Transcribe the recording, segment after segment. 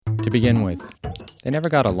To begin with, they never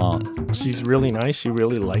got along. She's really nice. She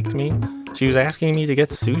really liked me. She was asking me to get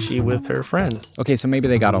sushi with her friends. Okay, so maybe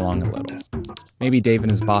they got along a little. Maybe Dave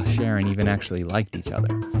and his boss Sharon even actually liked each other.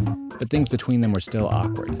 But things between them were still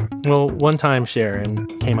awkward. Well, one time Sharon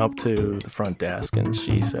came up to the front desk and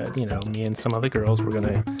she said, me and some other girls, we're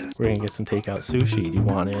gonna get some takeout sushi. Do you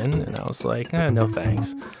want in? And I was like, no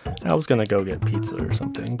thanks. I was gonna go get pizza or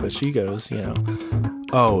something. But she goes,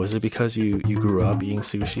 oh, is it because you grew up eating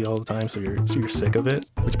sushi all the time, so you're sick of it?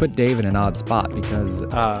 Which put Dave in an odd spot because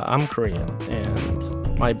I'm Korean,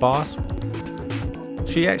 and my boss,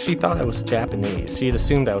 she actually thought I was Japanese. She had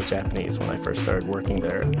assumed I was Japanese when I first started working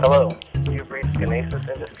there. Hello, you've reached Kinesis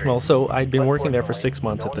Industries. Well, so I'd been working there for 6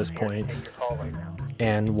 months at this point,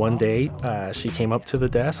 and one day she came up to the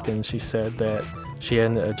desk and she said that she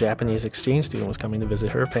had a Japanese exchange student was coming to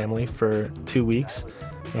visit her family for 2 weeks,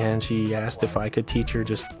 and she asked if I could teach her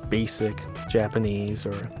just basic Japanese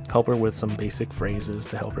or help her with some basic phrases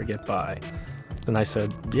to help her get by. And I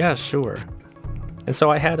said, yeah, sure. And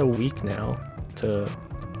so I had a week now to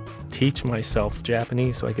teach myself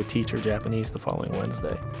Japanese so I could teach her Japanese the following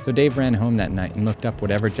Wednesday. So Dave ran home that night and looked up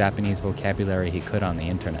whatever Japanese vocabulary he could on the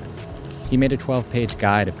internet. He made a 12-page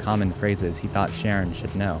guide of common phrases he thought Sharon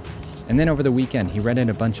should know. And then over the weekend, he rented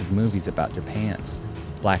a bunch of movies about Japan.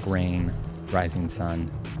 Black Rain, Rising Sun,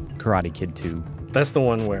 Karate Kid 2. That's the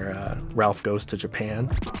one where Ralph goes to Japan.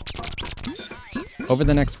 Over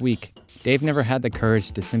the next week, Dave never had the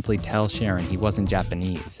courage to simply tell Sharon he wasn't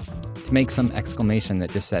Japanese, to make some exclamation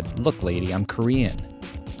that just said, "Look, lady, I'm Korean."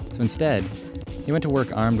 So instead, he went to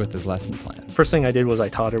work armed with his lesson plan. First thing I did was I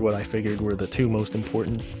taught her what I figured were the two most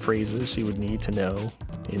important phrases she would need to know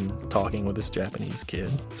in talking with this Japanese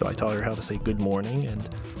kid. So I taught her how to say good morning and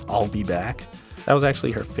I'll be back. That was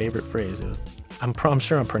actually her favorite phrase. It was, I'm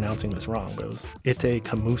sure I'm pronouncing this wrong, but it was ite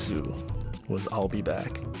kamusu was I'll be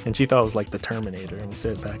back. And she thought it was like the Terminator, and we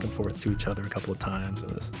said it back and forth to each other a couple of times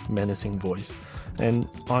in this menacing voice. And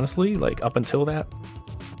honestly, like up until that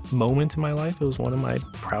moment in my life, it was one of my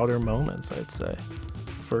prouder moments, I'd say.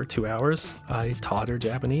 For 2 hours, I taught her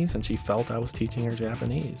Japanese and she felt I was teaching her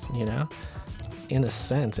Japanese, In a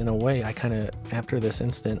sense, in a way, I kind of, after this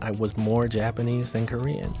incident, I was more Japanese than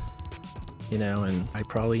Korean, and I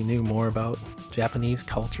probably knew more about Japanese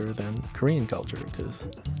culture than Korean culture because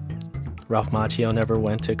Ralph Macchio never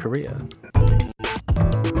went to Korea.